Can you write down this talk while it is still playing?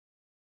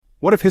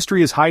What if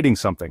history is hiding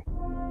something?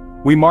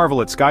 We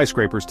marvel at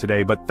skyscrapers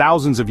today, but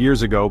thousands of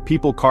years ago,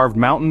 people carved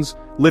mountains,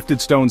 lifted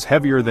stones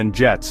heavier than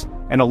jets,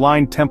 and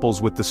aligned temples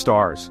with the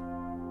stars.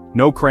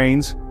 No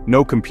cranes,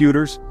 no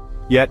computers,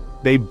 yet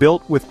they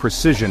built with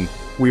precision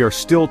we are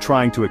still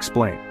trying to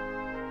explain.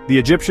 The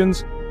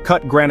Egyptians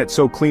cut granite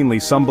so cleanly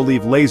some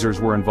believe lasers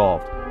were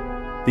involved.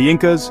 The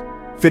Incas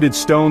fitted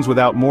stones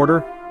without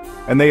mortar,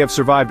 and they have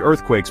survived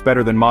earthquakes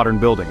better than modern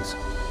buildings.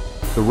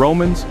 The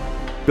Romans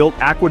built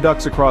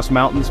aqueducts across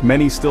mountains,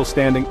 many still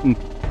standing.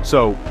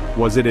 So,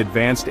 was it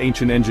advanced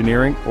ancient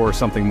engineering or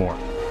something more?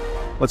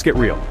 Let's get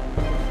real.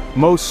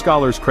 Most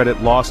scholars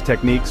credit lost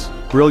techniques,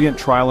 brilliant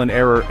trial and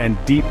error, and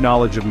deep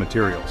knowledge of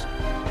materials.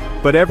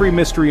 But every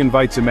mystery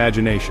invites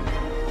imagination.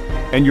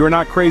 And you're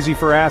not crazy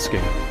for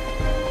asking,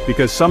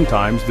 because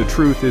sometimes the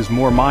truth is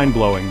more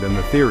mind-blowing than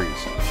the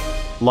theories.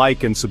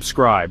 Like and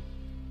subscribe,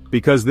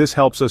 because this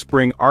helps us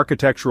bring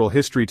architectural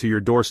history to your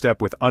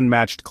doorstep with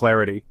unmatched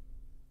clarity.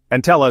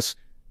 And tell us,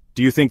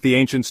 do you think the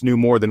ancients knew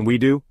more than we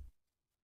do?